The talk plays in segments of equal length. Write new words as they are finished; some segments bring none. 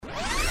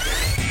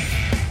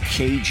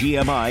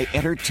KGMI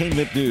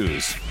Entertainment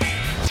News.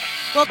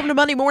 Welcome to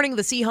Monday Morning.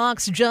 The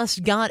Seahawks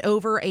just got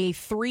over a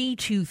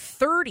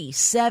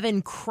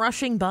 3-37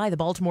 crushing by the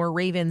Baltimore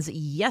Ravens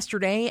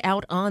yesterday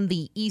out on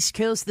the East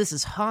Coast. This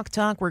is Hawk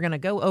Talk. We're going to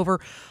go over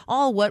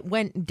all what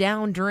went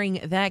down during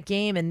that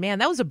game. And man,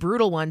 that was a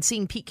brutal one.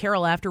 Seeing Pete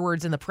Carroll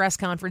afterwards in the press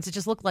conference, it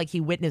just looked like he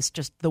witnessed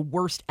just the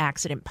worst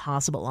accident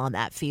possible on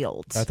that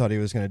field. I thought he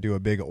was going to do a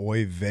big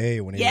oy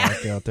vey when he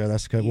walked out there.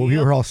 That's what we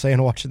were all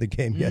saying watching the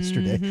game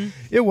yesterday.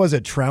 It was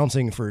a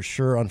trouncing for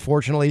sure,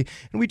 unfortunately.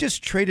 And we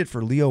just traded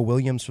for Leo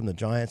Williams from the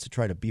Giants to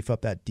try to beef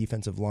up that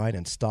defensive line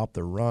and stop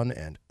the run,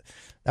 and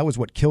that was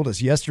what killed us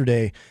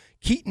yesterday.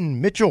 Keaton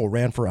Mitchell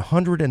ran for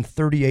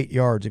 138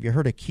 yards. Have you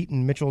heard of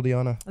Keaton Mitchell,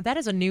 Dianna? That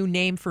is a new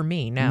name for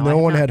me. No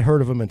one had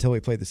heard of him until he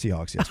played the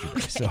Seahawks yesterday.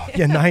 So,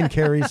 9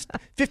 carries,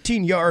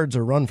 15 yards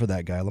a run for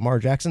that guy. Lamar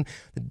Jackson,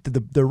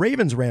 the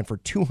Ravens ran for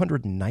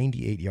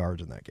 298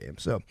 yards in that game.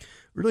 So,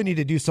 really need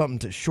to do something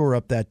to shore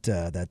up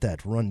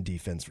that run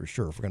defense for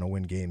sure if we're going to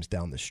win games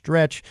down the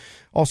stretch.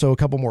 Also, a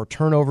couple more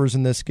turnovers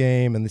in this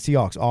game, and the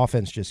Seahawks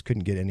offense just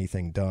couldn't get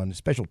anything done.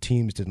 Special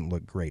teams didn't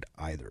look great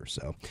either.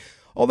 So,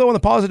 although on the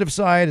positive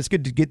side, it's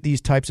good to get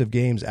these types of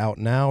games out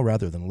now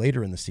rather than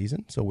later in the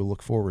season. So we'll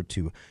look forward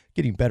to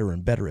getting better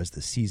and better as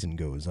the season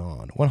goes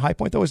on. One high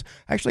point, though, is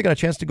I actually got a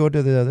chance to go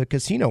to the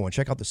casino and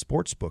check out the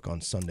sports book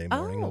on Sunday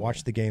morning and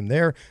watch the game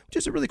there, which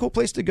is a really cool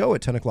place to go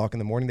at 10 o'clock in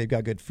the morning. They've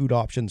got good food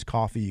options,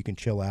 coffee, you can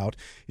chill out.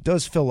 It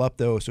does fill up,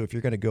 though, so if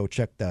you're going to go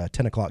check the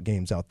 10 o'clock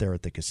games out there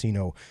at the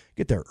casino,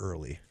 get there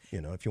early.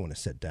 If you want to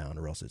sit down,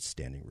 or else it's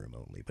standing room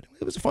only. But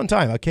it was a fun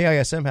time.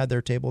 KISM had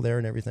their table there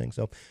and everything.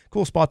 So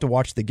cool spot to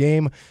watch the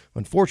game.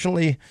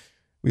 Unfortunately,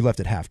 we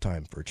left at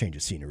halftime for a change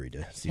of scenery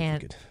to see if we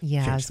could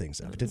change things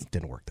up. It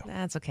didn't work, though.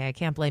 That's okay. I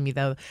can't blame you,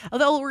 though.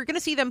 Although we're going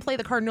to see them play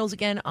the Cardinals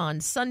again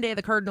on Sunday.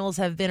 The Cardinals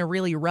have been a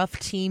really rough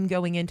team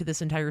going into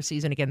this entire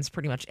season against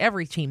pretty much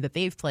every team that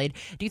they've played.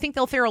 Do you think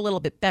they'll fare a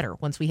little bit better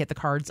once we hit the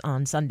Cards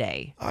on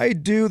Sunday? I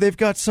do. They've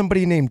got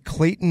somebody named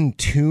Clayton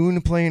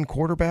Tune playing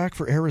quarterback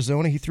for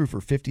Arizona. He threw for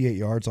 58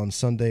 yards on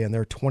Sunday, and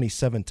their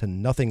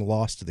 27-0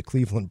 loss to the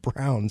Cleveland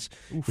Browns,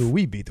 who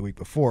we beat the week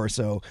before.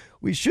 So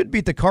we should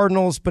beat the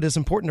Cardinals, but it's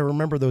important to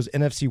remember those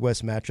NFC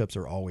West matchups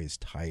are always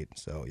tight.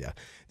 So,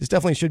 this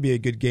definitely should be a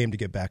good game to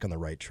get back on the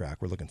right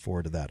track. We're looking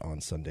forward to that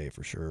on Sunday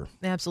for sure.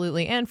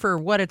 Absolutely. And for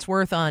what it's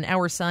worth on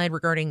our side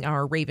regarding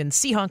our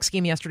Ravens-Seahawks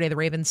game yesterday, the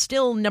Ravens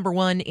still number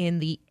one in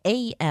the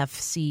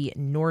AFC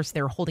North.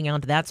 They're holding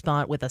on to that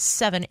spot with a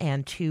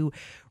 7-2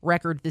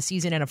 record this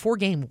season and a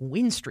 4-game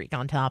win streak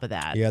on top of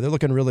that. Yeah, they're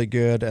looking really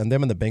good. And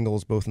them and the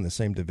Bengals both in the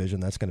same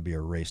division. That's going to be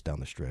a race down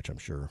the stretch, I'm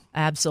sure.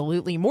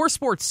 Absolutely. More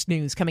sports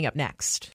news coming up next.